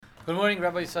Good morning,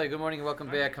 Rabbi Yisai. Good morning and welcome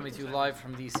back. Coming to you live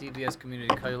from the CBS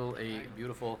Community Kailul, a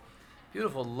beautiful,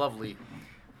 lovely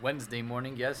Wednesday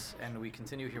morning, yes. And we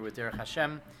continue here with Derech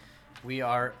Hashem. We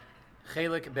are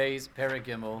Chelik Beis, Perek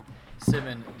Gimel,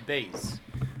 Siman Beis.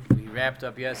 We wrapped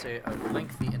up yesterday a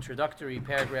lengthy introductory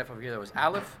paragraph over here that was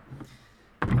Aleph.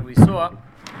 And we saw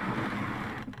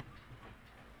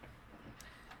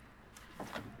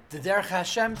the Derech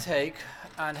Hashem take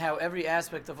on how every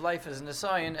aspect of life is an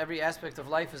assignment, every aspect of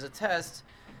life is a test,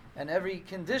 and every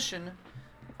condition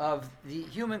of the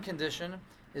human condition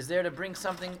is there to bring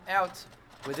something out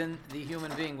within the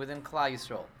human being, within Klal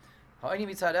Yisrael. Ha'ini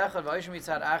mitzad echad, va'ishu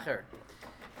mitzad acher.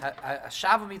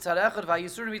 Ha'shavu mitzad echad,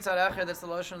 va'yisur mitzad acher. That's the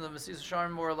Lashon of the Mesilas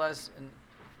Yesharim, more or less, in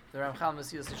the Ramchal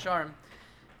Mesilas Yesharim.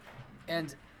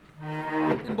 And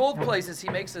in both places, he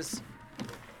makes this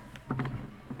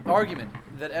argument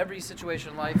that every situation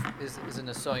in life is an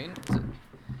assignment,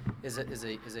 is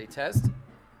a test,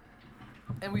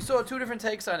 and we saw two different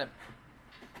takes on it.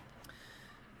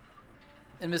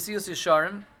 In Mesilas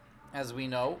Yesharim, as we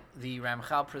know, the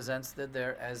Ramchal presents that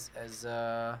there as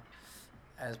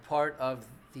part of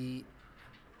the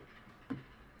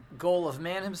goal of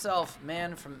man himself,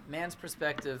 man from man's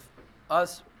perspective,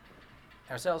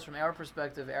 ourselves from our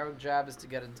perspective. Our job is to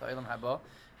get into Olam Haba.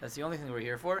 That's the only thing we're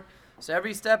here for. So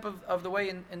every step of the way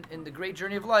in the great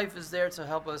journey of life is there to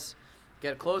help us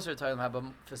get closer to Olam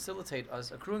Haba, facilitate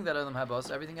us accruing that Olam Haba.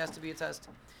 So everything has to be a test.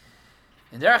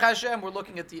 In Derech Hashem, we're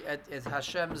looking at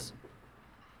Hashem's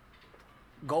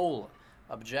goal,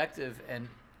 objective, and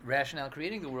rationale in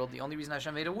creating the world. The only reason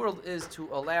Hashem made a world is to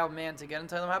allow man to get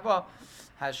into Olam Haba.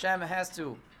 Hashem has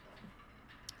to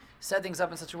set things up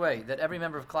in such a way that every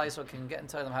member of Klal Yisrael can get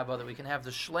into Olam Haba, that we can have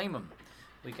the Shleimim,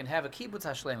 we can have a Kibbutz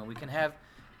HaShleimim, we can have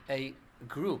a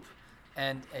group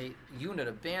and a unit,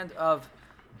 a band of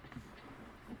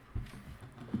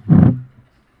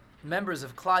members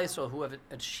of Klal Yisrael who have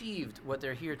achieved what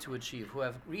they're here to achieve, who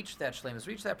have reached that shleimus,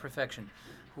 reached that perfection,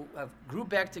 who have grouped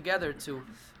back together to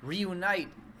reunite,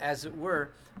 as it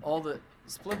were, all the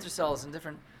splinter cells and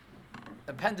different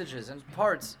appendages and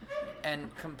parts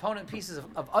and component pieces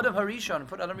of Adam Harishon, and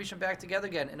put Adam Harishon back together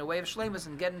again in a way of shleimus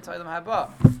and get into Olam Haba,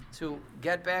 to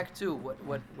get back to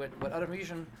what Adam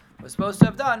Harishon was supposed to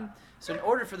have done. So in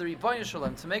order for the Ribono Shel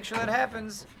Olam to make sure that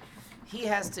happens, he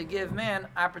has to give man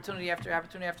opportunity after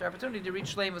opportunity after opportunity to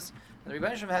reach shleimus. And the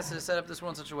Ribono Shel Olam has to set up this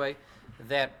world in such a way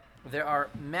that there are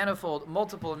manifold,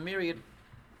 multiple, and myriad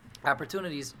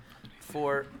opportunities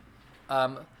for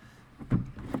Adam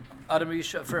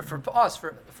Harishon,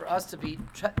 for us to be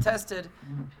tested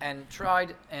and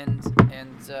tried and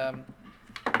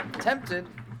tempted,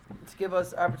 to give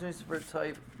us opportunities for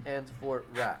Tov and for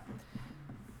Ra.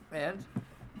 And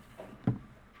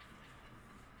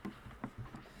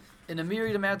in a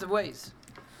myriad amount of ways,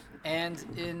 and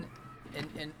in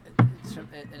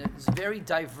a very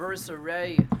diverse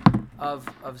array of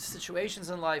situations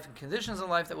in life and conditions in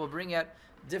life that will bring out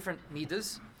different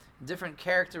midas, different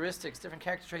characteristics, different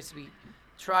character traits to be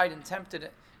tried and tempted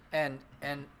and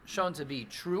shown to be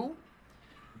true,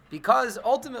 because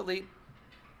ultimately,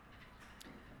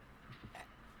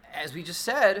 as we just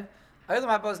said, Olam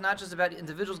Haba is not just about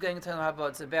individuals getting into Olam Haba,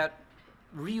 it's about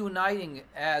reuniting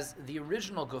as the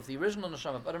original guf, the original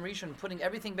neshama of Adam Rishon, putting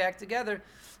everything back together.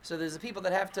 So there's the people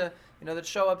that have to, that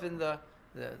show up in the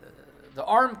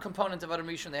arm component of Adam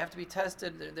Rishon. They have to be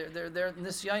tested. Their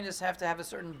nisyonis have to have a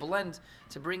certain blend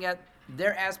to bring out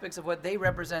their aspects of what they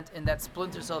represent in that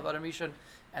splinter cell of Adam Rishon.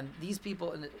 And these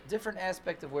people, in a different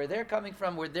aspect of where they're coming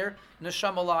from, where their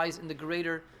neshama lies in the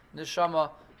greater neshama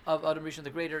of Adam Rishon,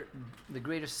 the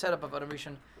greater setup of Adam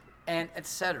Rishon, and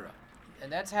etc.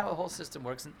 And that's how the whole system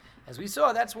works. And as we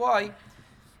saw, that's why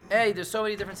A, there's so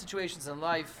many different situations in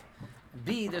life.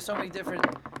 B, there's so many different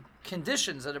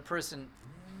conditions that a person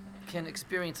can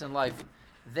experience in life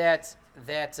that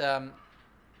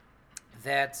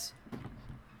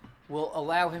will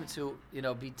allow him to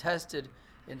be tested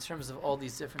in terms of all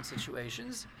these different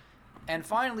situations. And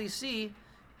finally, C,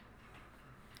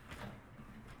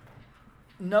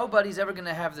 nobody's ever going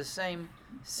to have the same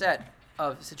set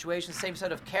of situations, same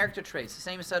set of character traits, the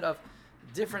same set of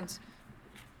different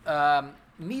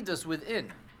midas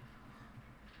within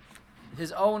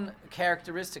his own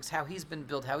characteristics, how he's been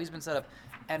built, how he's been set up,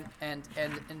 and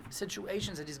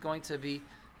situations that he's going to be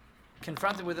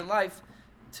confronted with in life,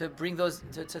 to bring those,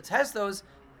 to test those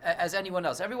as anyone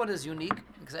else. Everyone is unique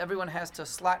because everyone has to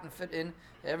slot and fit in.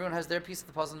 Everyone has their piece of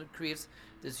the puzzle, and it creates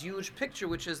this huge picture,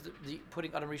 which is the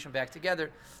putting Adam Rishon back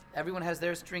together. Everyone has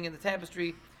their string in the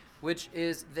tapestry, which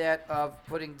is that of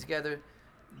putting together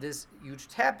this huge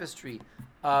tapestry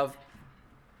of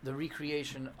the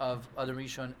recreation of Adam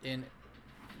Rishon in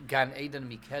Gan Eden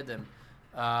Mikedem,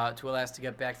 to allow us to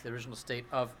get back to the original state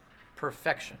of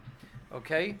perfection.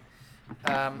 Okay?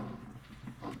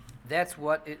 That's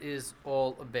what it is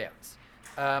all about.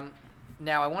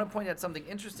 Now, I want to point out something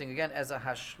interesting, again, as a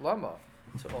hashlama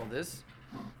to all this.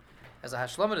 As a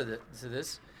hashlama to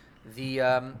this,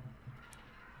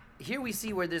 here we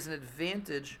see where there's an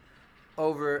advantage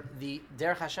over the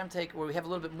Derech Hashem take, where we have a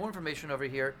little bit more information over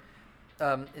here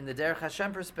in the Derech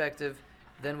Hashem perspective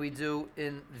than we do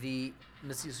in the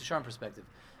Mesilas Yesharim perspective,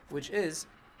 which is,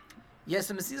 yes,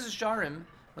 in Mesilas Yesharim,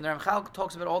 when the Ramchal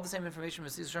talks about all the same information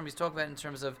Mesilas Yesharim, he's talking about in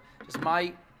terms of just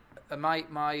my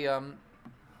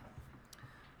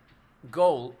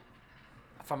goal,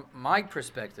 from my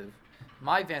perspective,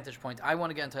 my vantage point. I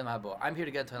want to get into Olam Haba. I'm here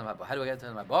to get into Olam Haba. How do I get into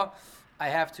Olam Haba? I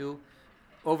have to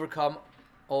overcome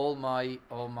all my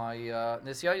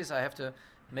nisyonos. I have to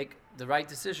make the right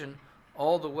decision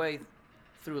all the way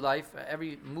through life.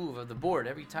 Every move of the board,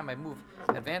 every time I move,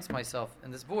 advance myself in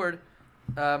this board,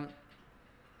 I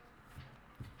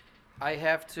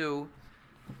have to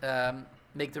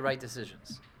make the right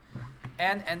decisions.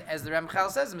 And as the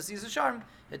Ramchal says in Mesilas Yesharim,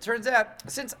 it turns out,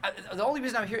 since the only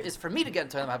reason I'm here is for me to get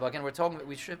into Olam Haba. Again,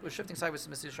 we're shifting sideways to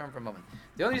Mesilas Yesharim for a moment.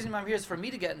 The only reason I'm here is for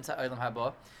me to get into Olam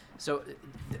Haba. So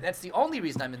that's the only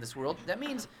reason I'm in this world. That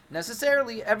means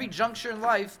necessarily every juncture in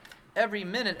life, every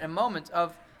minute and moment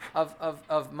of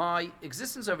my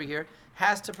existence over here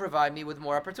has to provide me with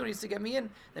more opportunities to get me in.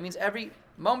 That means every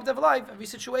moment of life, every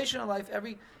situation in life,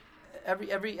 every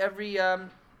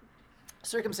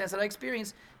circumstance that I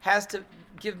experience has to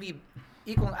give me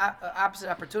equal and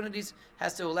opposite opportunities,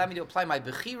 has to allow me to apply my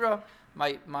bechira,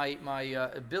 my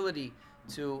ability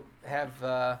to have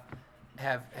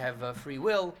free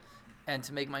will and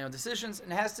to make my own decisions,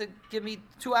 and has to give me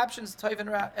two options, toiv and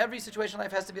ra. Every situation in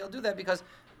life has to be able to do that because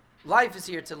life is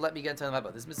here to let me get into the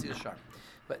Mabba. This is Mesilas Yesharim.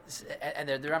 But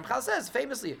the Ramchal says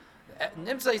famously,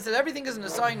 Nimsa, he said everything is in the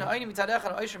sign. Ha'ayim mitzad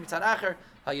echad, ha'oisher mitzad acher,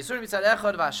 ha'yisur mitzad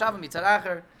echad, va'ashava mitzad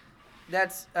acher.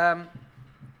 That's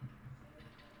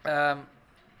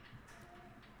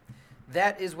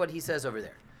that is what he says over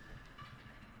there.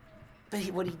 But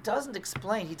what he doesn't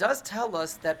explain, he does tell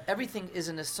us that everything is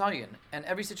an nisayon, and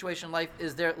every situation in life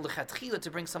is there lechatchila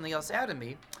to bring something else out of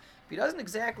me. But he doesn't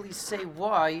exactly say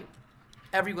why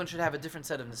everyone should have a different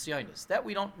set of nisyonos. That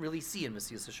we don't really see in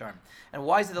Mesilas Yesharim. And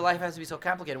why is it the life has to be so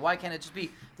complicated? Why can't it just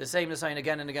be the same nisayon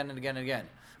again and again and again and again?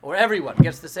 Or everyone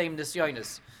gets the same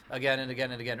nisyonos again and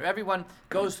again and again. Or everyone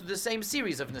goes through the same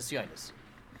series of nisyonos.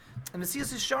 In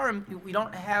Mesilas Yesharim, we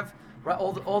don't have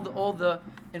all the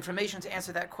information to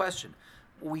answer that question.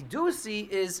 What we do see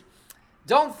is,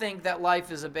 don't think that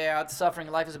life is about suffering,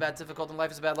 life is about difficult, and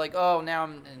life is about like, oh, now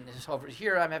I'm over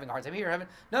here, I'm having a hard time here.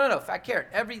 No. Fact care.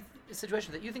 Every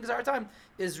situation that you think is a hard time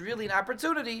is really an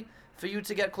opportunity for you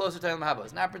to get closer to Olam Haba.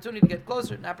 It's an opportunity to get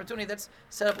closer, an opportunity that's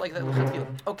set up like that.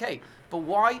 Okay, but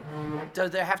why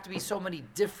does there have to be so many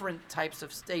different types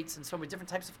of states and so many different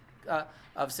types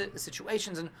of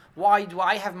situations, and why do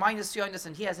I have my nisyonos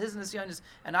and he has his nisyonos,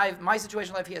 and I have my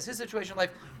situation in life, he has his situation in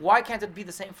life? Why can't it be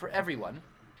the same for everyone?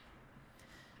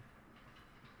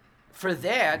 For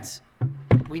that,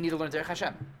 we need to learn Derech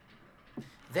Hashem.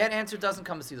 That answer doesn't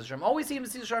come to Mesilas Yesharim. All we see in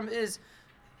Mesilas Yesharim is,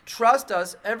 trust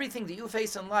us, everything that you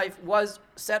face in life was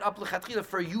set up l'chatchila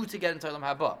for you to get into Olam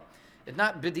Haba. It's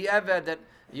not b'di'evad that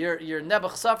you're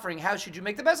nebuch suffering. How should you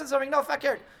make the best of suffering? No, fact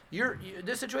care.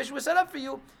 This situation was set up for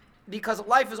you because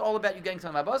life is all about you getting to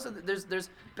Olam Haba. So there's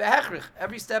behechrich.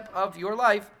 Every step of your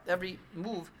life, every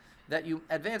move that you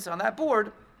advance on that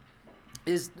board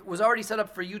was already set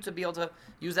up for you to be able to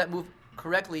use that move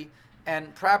correctly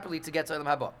and properly to get to Olam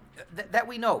Haba. That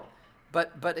we know.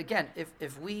 But again,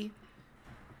 if we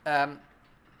don't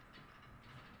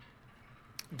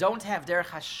have Derech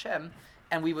Hashem,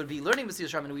 and we would be learning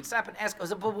Mesilas Yesharim, and we'd stop and ask,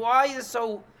 but why is it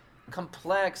so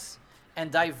complex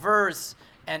and diverse,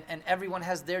 and everyone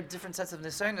has their different sets of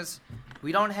nisyonos?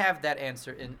 We don't have that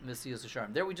answer in Mesilas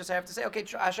Yesharim. There we just have to say, okay,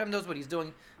 Hashem knows what he's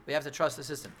doing. We have to trust the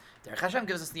system. Derech Hashem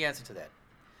gives us the answer to that.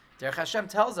 Derech Hashem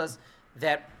tells us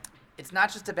that it's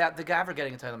not just about the Gavra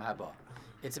getting into Olam Haba.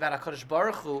 It's about HaKadosh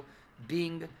Baruch Hu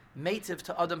being mative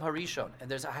to Adam Harishon. And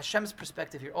there's a Hashem's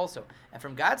perspective here also. And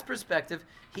from God's perspective,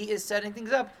 he is setting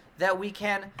things up that we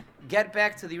can get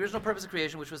back to the original purpose of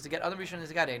creation, which was to get Adam Rishon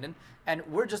into Gan Eden. And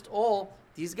we're just all,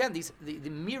 the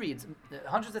myriads,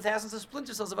 hundreds of thousands of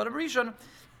splinter cells of Adam Rishon.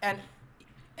 And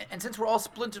since we're all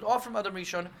splintered off from Adam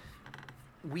Rishon,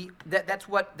 that's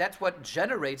what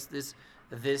generates this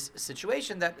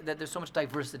situation that there's so much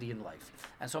diversity in life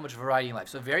and so much variety in life.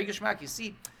 So very geshmak, you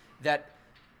see that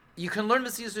you can learn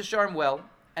Mesilas Yesharim well,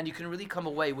 and you can really come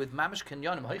away with mamish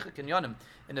kinyanim, haicha kinyanim,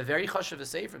 in a very chashuv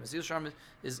sefer. Mesilas Yesharim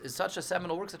is such a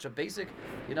seminal work, such a basic,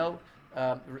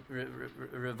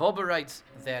 Revolver writes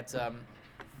that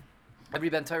every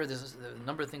Ben Torah, there's a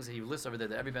number of things that he lists over there,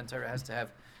 that every Ben Torah has to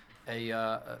have a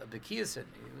Bekiyas in.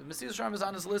 Mesilas Yesharim is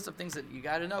on his list of things that you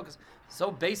got to know, because so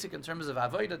basic in terms of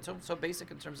avodah, so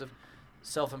basic in terms of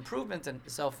self-improvement and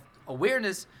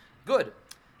self-awareness, good.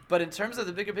 But in terms of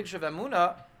the bigger picture of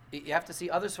Emunah, you have to see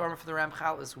other svarim for the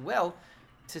Ramchal as well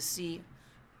to see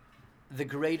the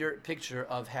greater picture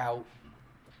of how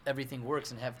everything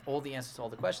works and have all the answers to all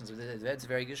the questions. That's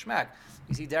very geschmack.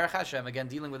 You see Derech Hashem, again,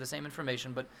 dealing with the same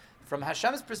information, but from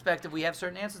Hashem's perspective, we have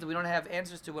certain answers that we don't have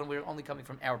answers to when we're only coming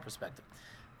from our perspective.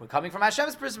 We're coming from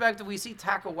Hashem's perspective, we see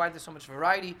Taka, why there's so much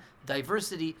variety,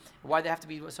 diversity, why there have to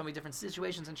be so many different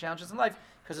situations and challenges in life,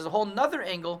 because there's a whole nother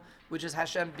angle, which is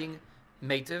Hashem being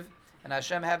Meitiv, and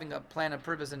Hashem having a plan and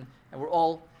purpose, and we're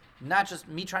all, not just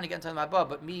me trying to get into my Abba,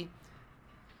 but me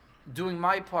doing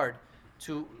my part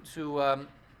to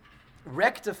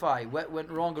rectify what went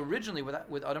wrong originally with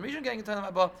Adam Rishon getting into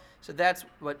Abba. So that's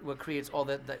what creates all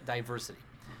that diversity.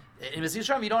 In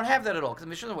Mesilas Yesharim, you don't have that at all, because in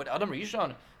Mesilas Yesharim, with Adam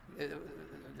Rishon, the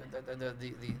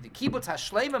kibbutz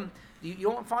hashleimim, you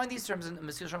don't find these terms in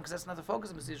Mesilas Yesharim, because that's not the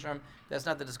focus of Mesilas Yesharim. That's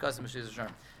not the discussion of Mesilas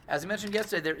Yesharim. As I mentioned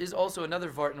yesterday, there is also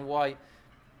another part in why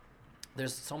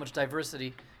there's so much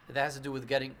diversity that has to do with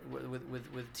getting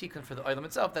with tikkun for the olam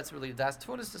itself. That's really Das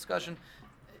Tfunis discussion.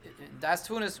 In Das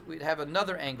Tfunis, we'd have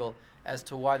another angle as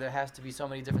to why there has to be so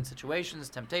many different situations,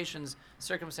 temptations,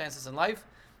 circumstances in life.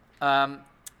 Derech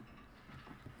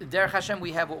Hashem,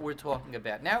 we have what we're talking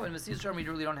about. Now, in Mesilas Yesharim, we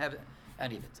really don't have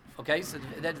any of it. Okay, so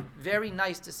that's very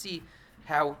nice to see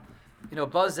how,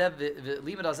 Bazev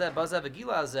Limud Azeh, Bazev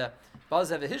Gila Azeh,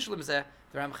 Bazev Hishlim Zeh,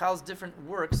 the Ramchal's different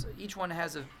works, each one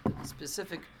has a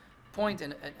specific point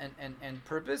and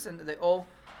purpose, and they all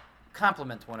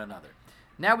complement one another.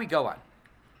 Now we go on.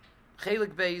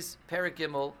 Chelik Beis, Perek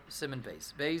Gimel, Siman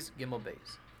Beis. Beis, Gimel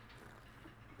Beis.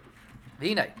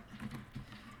 V'hinei.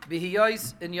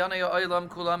 B'hiyos in Yanei Olam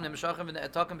Kulam Nemshachim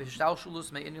v'ne'etakim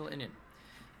b'hishtalshulus me'inil inin.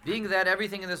 Being that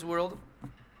everything in this world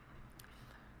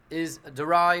is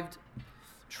derived,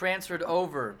 transferred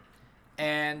over,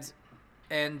 and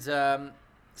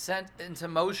sent into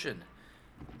motion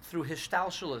through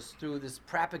hishtalshulus, through this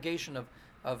propagation of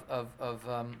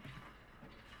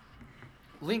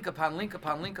link upon link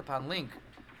upon link upon link,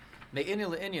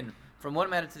 me'inil inin, from one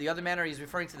matter to the other matter. He's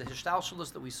referring to the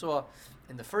hishtalshulus that we saw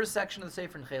in the first section of the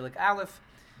Sefer in Chelik Aleph,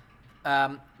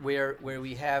 where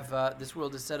we have this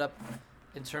world is set up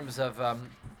in terms of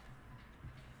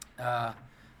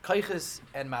kaiches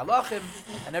and malachim,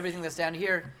 and everything that's down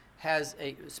here has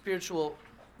a spiritual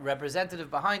representative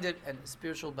behind it, and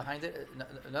spiritual behind it,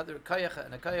 another kayach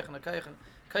and a kayach and a kayach, and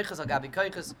kaiches agabi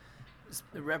kaiches,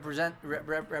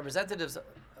 representatives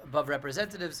above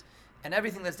representatives, and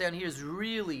everything that's down here is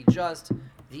really just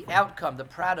the outcome, the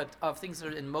product of things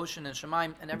that are in motion in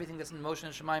Shemaim, and everything that's in motion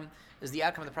in Shemaim is the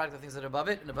outcome of the product of things that are above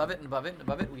it, and above it, and above it, and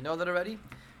above it. We know that already.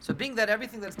 So being that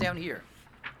everything that's down here,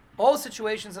 all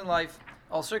situations in life,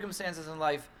 all circumstances in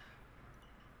life,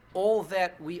 all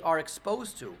that we are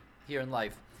exposed to here in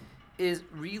life is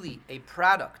really a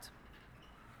product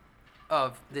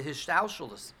of the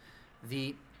hishtalshulus,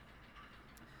 the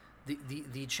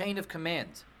chain of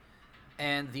command,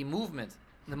 and the movement,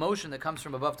 the motion that comes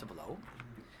from above to below.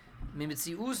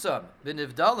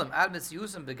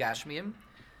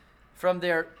 From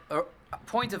their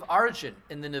point of origin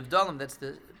in the nivdalim, that's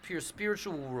the pure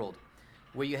spiritual world,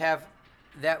 where you have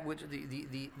that which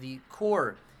the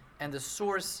core and the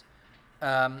source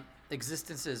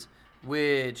existences,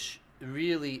 which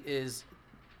really is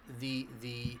the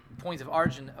point of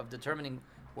origin of determining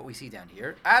what we see down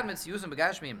here.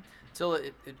 Till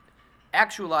it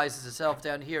actualizes itself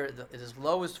down here in its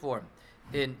lowest form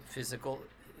in physical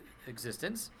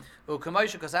existence. Like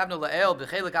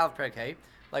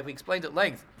we explained at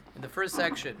length in the first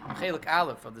section, Chelik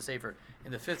Aleph of the Sefer,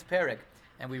 in the 5th Perek,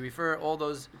 and we refer all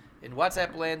those in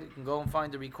WhatsApp land. You can go and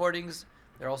find the recordings.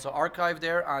 They're also archived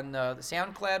there on the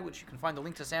SoundCloud, which you can find the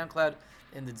link to SoundCloud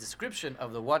in the description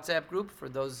of the WhatsApp group for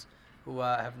those who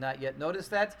have not yet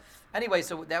noticed that. Anyway,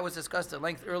 so that was discussed at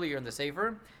length earlier in the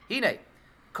Sefer. Hine,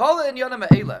 Kol Inyana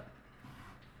Me'ela.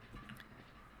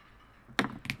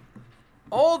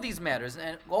 All these matters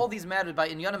by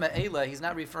Inyana Me'ela, he's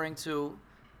not referring to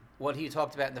what he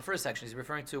talked about in the first section. He's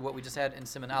referring to what we just had in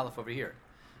Siman Aleph over here.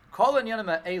 Kol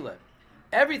Inyana Me'ela.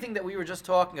 Everything that we were just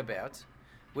talking about,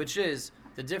 which is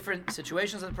the different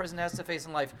situations that the person has to face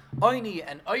in life, Oini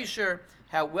and Oisher,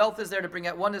 how wealth is there to bring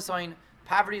out one design,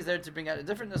 poverty is there to bring out a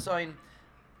different design.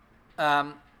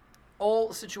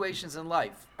 all situations in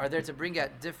life are there to bring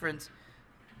out different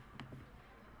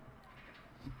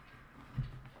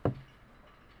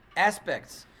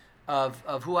aspects of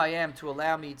who I am, to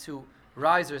allow me to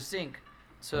rise or sink,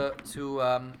 to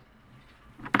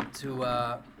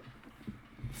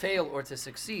fail or to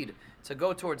succeed, to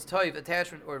go towards toiv,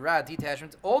 attachment, or ra,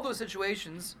 detachment. All those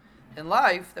situations in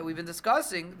life that we've been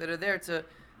discussing that are there to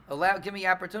give me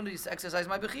opportunities to exercise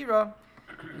my bechira.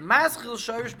 Maschil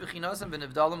shorish bechinasam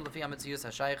v'nivdalim lefi hametzius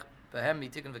hashayich behem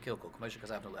mitikin v'kilkul k'moshe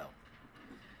kasavnu le'el.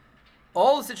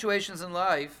 All the situations in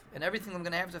life and everything I'm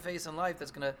going to have to face in life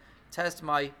that's going to test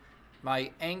my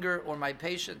anger or my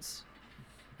patience.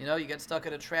 You know, you get stuck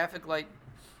at a traffic light.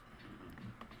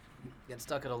 You get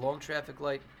stuck at a long traffic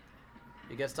light.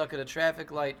 You get stuck at a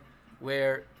traffic light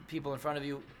where people in front of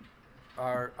you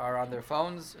are on their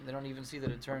phones and they don't even see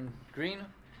that it turned green.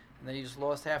 And then you just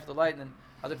lost half the light, and then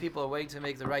other people are waiting to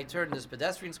make the right turn. There's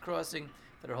pedestrians crossing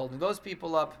that are holding those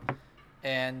people up.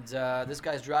 And this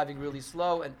guy's driving really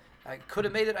slow, and I could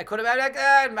have made it. I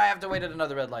have to wait at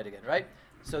another red light again, right?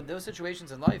 So those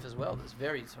situations in life as well,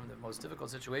 some of the most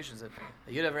difficult situations that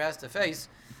you'd ever has to face.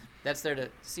 That's there to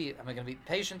see, am I going to be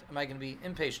patient? Am I going to be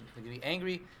impatient? Am I going to be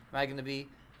angry? Am I going to be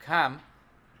calm?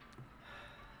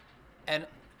 And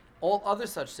all other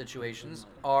such situations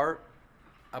are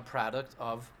a product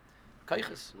of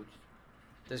kaiches.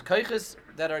 There's kaiches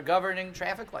that are governing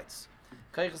traffic lights.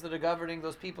 Kaiches that are governing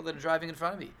those people that are driving in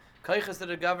front of me. Kaiches that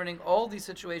are governing all these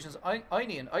situations.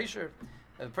 Aini and Aisher.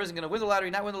 A person going to win the lottery,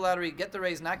 not win the lottery, get the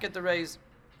raise, not get the raise.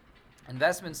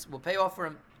 Investments will pay off for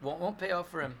him, won't pay off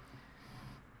for him.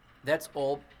 That's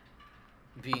all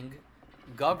being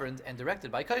governed and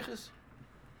directed by kaiches.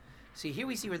 See, here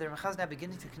we see where the Ramchal is now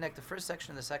beginning to connect the first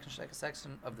section and the second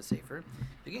section of the Sefer,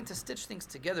 beginning to stitch things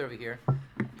together over here,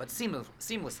 but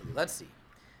seamlessly. Let's see.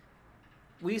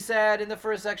 We said in the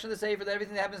first section of the Sefer that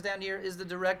everything that happens down here is the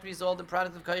direct result and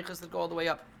product of kaiches that go all the way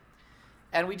up.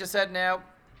 And we just said now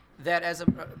that as a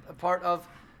part of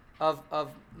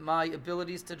my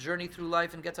abilities to journey through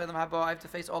life and get to Olam Haba, I have to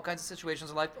face all kinds of situations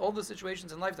in life. All the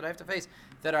situations in life that I have to face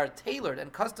that are tailored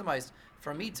and customized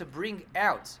for me to bring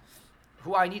out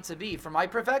who I need to be for my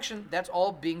perfection, that's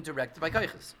all being directed by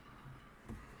kaiches,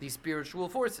 these spiritual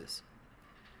forces.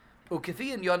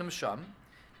 Ukefi and Yonim Sham,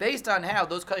 based on how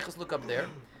those kaiches look up there,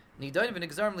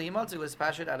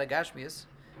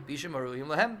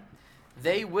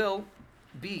 they will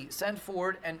be sent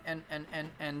forward and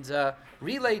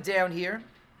relayed down here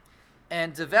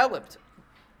and developed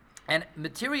and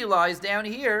materialized down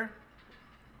here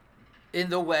in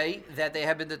the way that they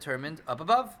have been determined up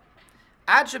above.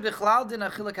 To the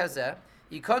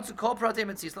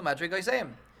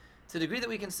degree that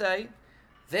we can say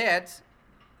that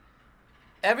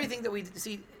everything that we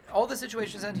see, all the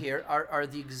situations in here are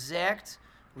the exact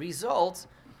result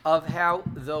of how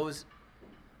those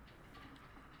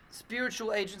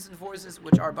spiritual agents and forces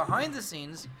which are behind the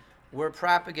scenes were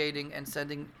propagating and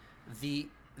sending the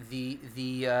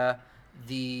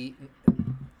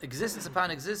existence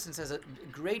upon existence as a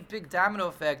great big domino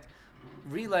effect,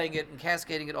 relaying it and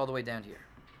cascading it all the way down here.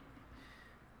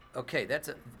 Okay, that's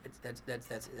a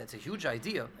huge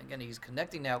idea. Again, he's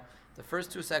connecting now the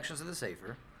first two sections of the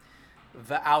Sefer.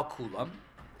 Va'al kulam.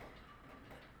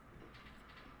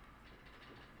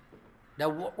 Now,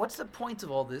 what's the point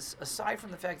of all this, aside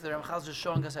from the fact that Ramchal is just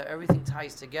showing us how everything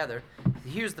ties together?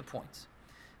 Here's the point.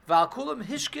 Va'al kulam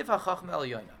hishkif hachachma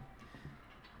elyoina.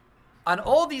 On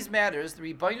all these matters,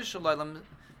 the Rebbeinu Shalom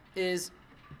is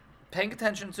paying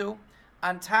attention to,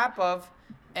 on top of,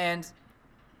 and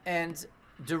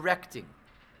directing.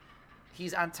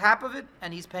 He's on top of it,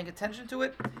 and he's paying attention to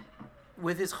it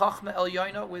with his chachma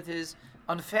elyoina, with his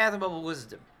unfathomable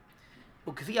wisdom.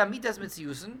 Ukvi amidas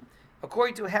mitziyusin,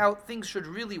 according to how things should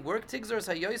really work, tigzar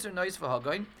sayoser nois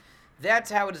v'hagoin. That's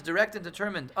how it is directed and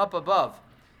determined up above,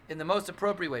 in the most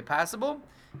appropriate way possible.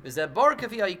 This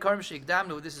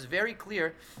is very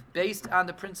clear, based on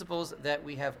the principles that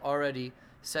we have already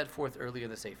set forth earlier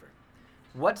in the Sefer.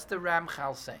 What's the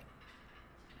Ramchal saying?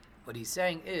 What he's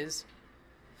saying is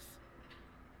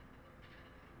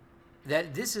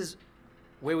that this is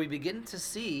where we begin to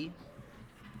see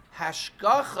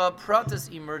Hashgacha Pratis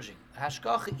emerging.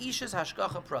 Hashgacha Ishas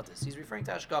Hashgacha Pratis. He's referring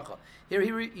to Hashgacha. Here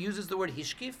he uses the word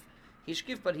Hishkif,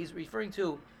 but he's referring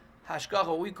to Hashgacha,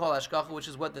 what we call Hashgacha, which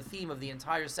is what the theme of the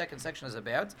entire second section is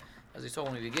about, as we saw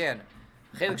when we began.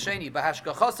 Chelik Sheni,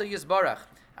 B'Hashgachasa Yisbarach,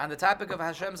 on the topic of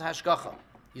Hashem's Hashgacha,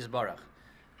 Yisbarach.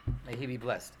 May he be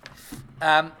blessed.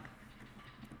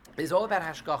 It's all about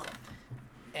Hashgacha.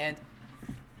 And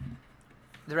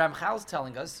the Ramchal is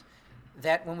telling us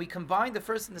that when we combine the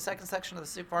first and the second section of the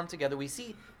Sefer together, we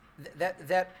see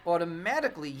that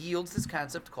automatically yields this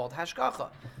concept called Hashgacha.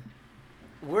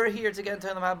 We're here to get into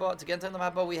Olam Haba. To get into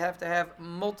Olam Haba, we have to have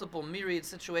multiple myriad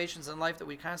situations in life that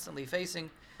we're constantly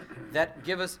facing that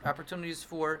give us opportunities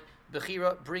for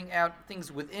Bechira, bring out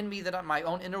things within me that are my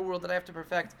own inner world that I have to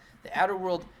perfect, the outer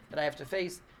world that I have to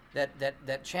face,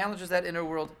 that challenges that inner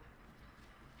world.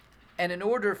 And in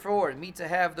order for me to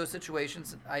have those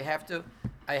situations, I have to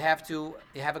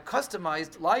have a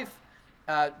customized life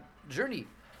journey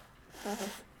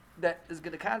that is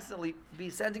going to constantly be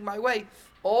sending my way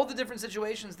all the different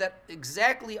situations that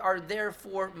exactly are there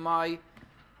for my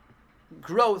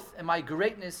growth and my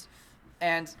greatness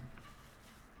and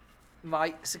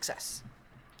my success.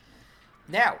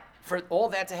 Now, for all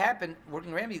that to happen,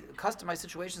 working around me, customized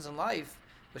situations in life,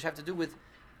 which have to do with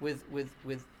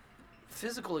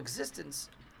physical existence,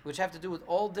 which have to do with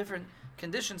all different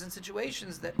conditions and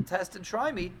situations that test and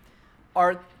try me,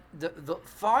 are the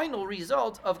final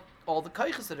result of all the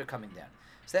kaiches that are coming down.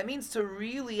 So that means to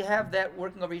really have that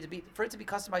working over here, for it to be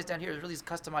customized down here, it really is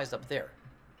customized up there.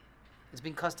 It's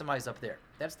being customized up there.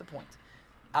 That's the point.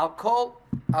 For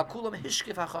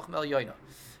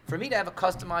me to have a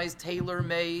customized,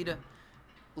 tailor-made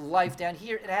life down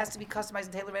here, it has to be customized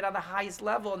and tailor-made on the highest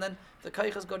level, and then the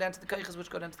kaiches go down to the kaiches, which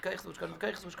go down to the kaiches, which go to the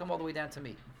kaiches, which come all the way down to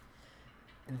me.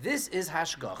 And this is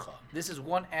Hashgacha. This is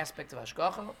one aspect of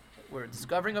Hashgacha. We're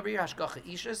discovering over here Hashgacha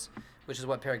Ishus, which is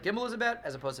what Perek Gimel is about,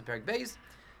 as opposed to Perek Beis.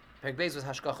 Perek Beis was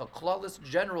Hashgacha Klalis,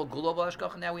 general, global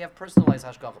Hashgacha. Now we have personalized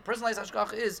Hashgacha. Personalized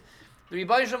Hashgacha is the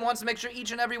Rebbe Hashem wants to make sure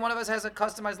each and every one of us has a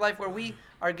customized life where we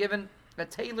are given a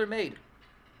tailor-made,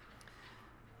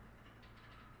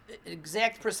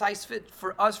 exact, precise fit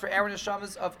for us, for our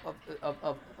neshamas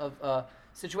of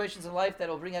situations in life that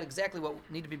will bring out exactly what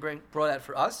need to be brought out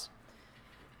for us.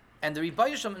 And the Rebbe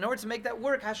Hashem, in order to make that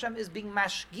work, Hashem is being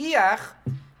mashgiach,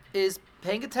 is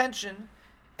paying attention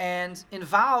and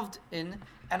involved in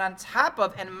and on top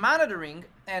of and monitoring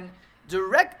and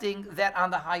directing that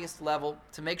on the highest level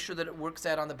to make sure that it works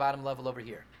out on the bottom level over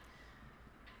here.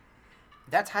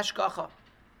 That's Hashgacha.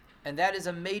 And that is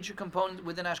a major component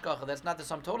within Hashgacha. That's not the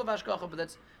sum total of Hashgacha, but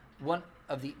that's one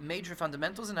of the major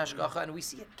fundamentals in Hashgacha. And we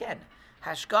see again,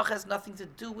 Hashgacha has nothing to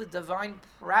do with divine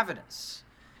providence,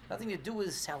 nothing to do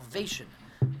with salvation,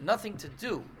 nothing to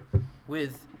do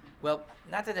with, well,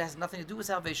 not that it has nothing to do with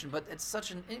salvation, but it's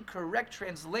such an incorrect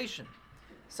translation.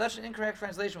 Such an incorrect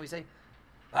translation. We say,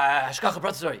 Hashgacha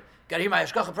Prata story. Gotta hear my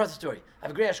Hashgacha Prata story. I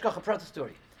have a great Hashgacha Prata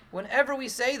story. Whenever we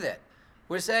say that,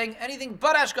 we're saying anything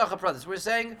but Hashgacha Pratas. We're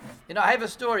saying, I have a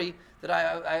story that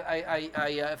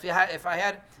if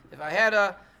I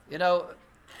had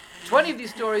 20 of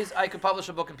these stories, I could publish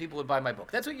a book and people would buy my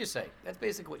book. That's what you're saying. That's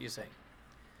basically what you're saying.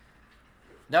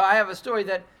 Now I have a story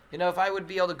that if I would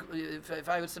be able to, if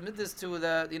I would submit this to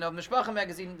the Mishpacha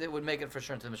magazine, it would make it for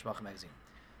sure into the Mishpacha magazine.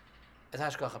 It's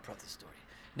Hashgacha Pratas story.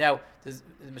 Now the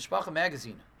Mishpacha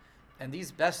magazine and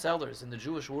these bestsellers in the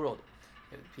Jewish world.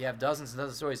 If you have dozens and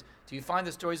dozens of stories, do you find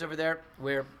the stories over there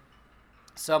where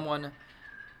someone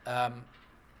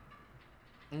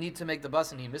needs to make the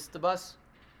bus and he missed the bus?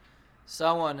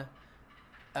 Someone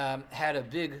had a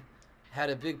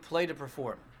big play to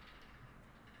perform,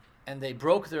 and they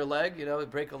broke their leg.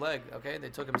 Break a leg. Okay, they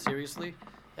took him seriously.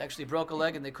 They actually broke a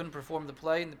leg, and they couldn't perform the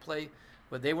play. And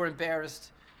they were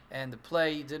embarrassed, and the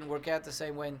play didn't work out the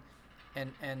same way,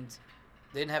 and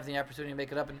they didn't have the opportunity to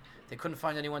make it up, and they couldn't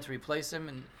find anyone to replace him,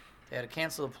 and they had to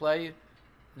cancel the play,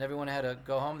 and everyone had to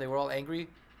go home. They were all angry,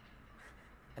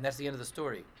 and that's the end of the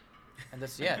story. And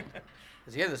that's the end.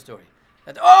 That's the end of the story.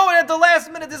 And at the last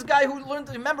minute, this guy who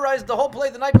memorized the whole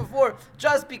play the night before,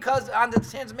 just because on the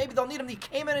chance maybe they'll need him, he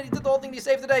came in and he did the whole thing and he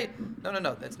saved the day. No.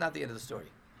 That's not the end of the story.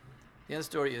 The end of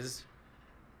the story is,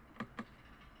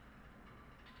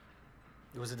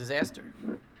 it was a disaster.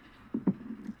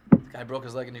 The guy broke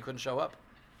his leg and he couldn't show up.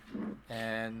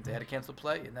 And they had to cancel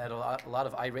play, and they had a lot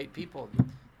of irate people.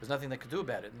 There's nothing they could do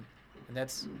about it, and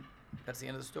that's the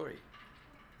end of the story.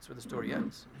 That's where the story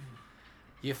ends.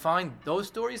 You find those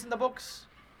stories in the books?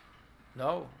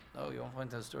 No, you won't find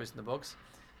those stories in the books.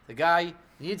 The guy, you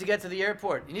need to get to the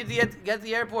airport. You need to get to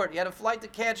the airport. He had a flight to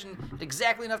catch and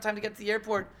exactly enough time to get to the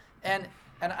airport, and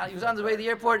he was on the way to the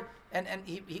airport, and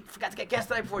he forgot to get gas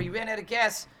the night before. He ran out of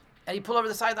gas, and he pulled over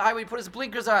the side of the highway. He put his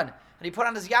blinkers on. And he put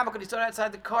on his yarmulke and he stood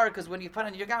outside the car, because when you put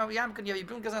on your yarmulke and you have your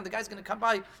blinkers on, the guy's going to come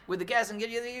by with the gas and get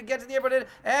to the airport,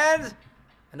 and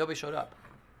nobody showed up.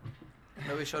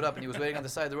 Nobody showed up, and he was waiting on the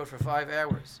side of the road for 5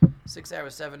 hours, 6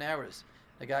 hours, 7 hours.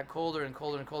 It got colder and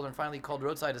colder and colder, and finally he called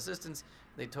roadside assistance.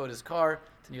 They towed his car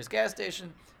to the nearest gas station,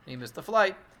 and he missed the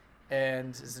flight.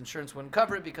 and his insurance wouldn't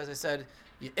cover it because they said,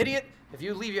 "You idiot! If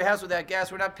you leave your house without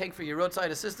gas, we're not paying for your roadside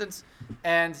assistance."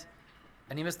 And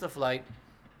he missed the flight,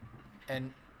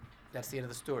 and that's the end of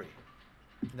the story.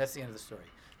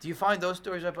 Do you find those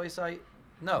stories, Rabbi Yisai?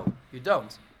 No, you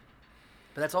don't.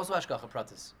 But that's also Hashgacha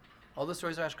Pratis. All the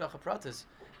stories are Hashgacha Pratis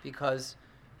because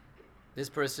this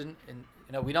person,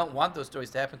 we don't want those stories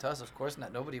to happen to us. Of course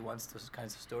not. Nobody wants those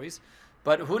kinds of stories.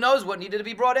 But who knows what needed to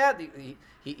be brought out?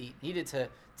 He needed to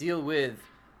deal with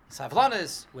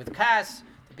Savlanis, with Kas,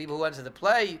 the people who went to the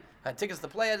play, had tickets to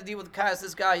the play, had to deal with Kas.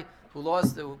 This guy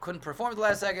who couldn't perform at the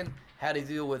last second, had to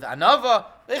deal with Anava.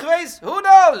 Who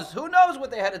knows? Who knows what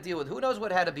they had to deal with? Who knows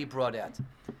what had to be brought out?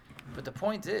 But the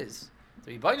point is,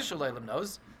 the Rebbeinu Shalom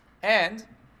knows, and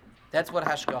that's what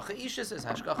Hashgacha Ishis is,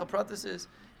 Hashgacha Pratis is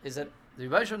that the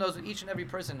Rebbeinu Shalom knows what each and every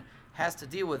person has to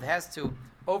deal with, has to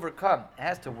overcome,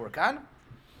 has to work on.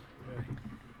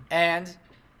 And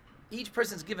each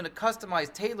person's given a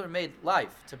customized, tailor-made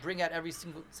life to bring out every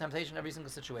single temptation, every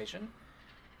single situation.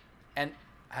 And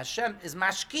Hashem is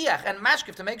mashkiach and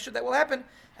mashkif to make sure that will happen.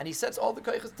 And he sets all the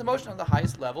koiches into motion on the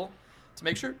highest level to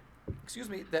make sure,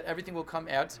 that everything will come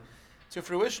out to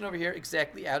fruition over here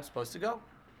exactly how it's supposed to go.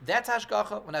 That's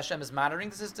Hashgacha, when Hashem is monitoring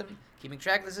the system, keeping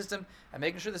track of the system, and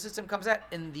making sure the system comes out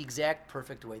in the exact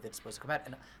perfect way that it's supposed to come out.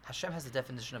 And Hashem has the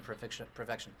definition of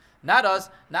perfection. Not us,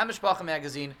 not Mishpacha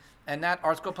Magazine, and not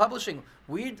Article Publishing.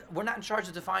 We're not in charge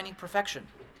of defining perfection.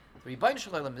 The Rebbeinu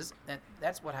Shalom is, and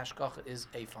that's what Hashgacha is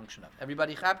a function of.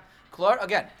 Everybody chap? Klar?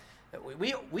 Again,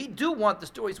 we do want the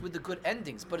stories with the good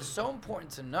endings, but it's so important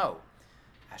to know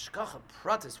Hashgacha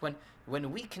Pratis,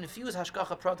 when we confuse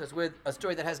Hashgacha Pratis with a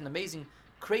story that has an amazing,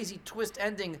 crazy twist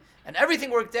ending, and everything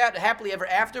worked out happily ever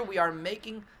after, we are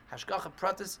making Hashgacha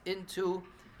Pratis into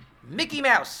Mickey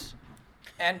Mouse,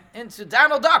 and into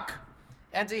Donald Duck,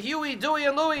 and to Huey, Dewey,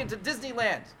 and Louie, into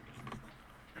Disneyland.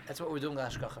 That's what we're doing with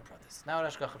Hashgacha Pratis. Now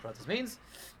what Hashgacha Pratis means,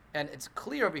 and it's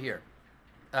clear over here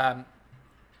that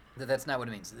that's not what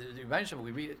it means. The Rebbeinu Shalom,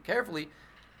 we read it carefully,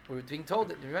 we're being told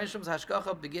that the Rebbeinu Shalom's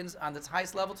Hashgacha begins on its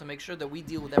highest level to make sure that we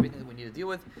deal with everything that we need to deal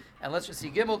with. And let's just see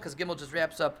Gimel, because Gimel just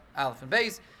wraps up Aleph and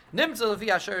Beis. Nimtza lefi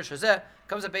asher shazeh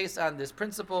comes up based on this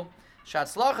principle.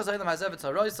 Shatzlach hazaylam hazev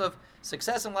tzaraisov,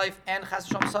 success in life and chas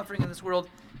v'shalom suffering in this world.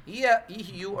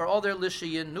 You are all there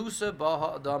lishayin nusa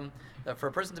baha adam, for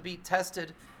a person to be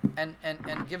tested and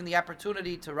given the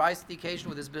opportunity to rise to the occasion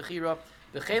with his bechira,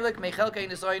 b'chelik mechelkei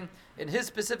nisayin, in his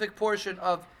specific portion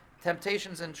of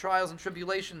temptations and trials and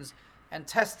tribulations and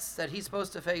tests that he's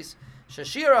supposed to face.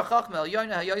 Shashira chachmel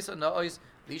yoyna hayosa na'ois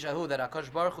lishahu, that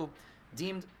HaKadosh Baruch Hu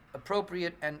deemed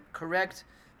appropriate and correct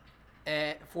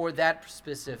for that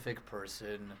specific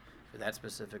person.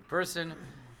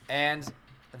 And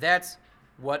that's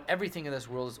what everything in this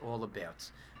world is all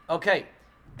about. Okay,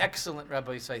 excellent,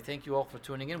 Rabbi Yisai. Thank you all for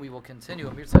tuning in. We will continue.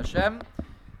 Amir Hashem.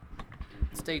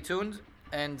 Stay tuned,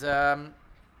 and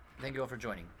thank you all for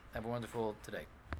joining. Have a wonderful today.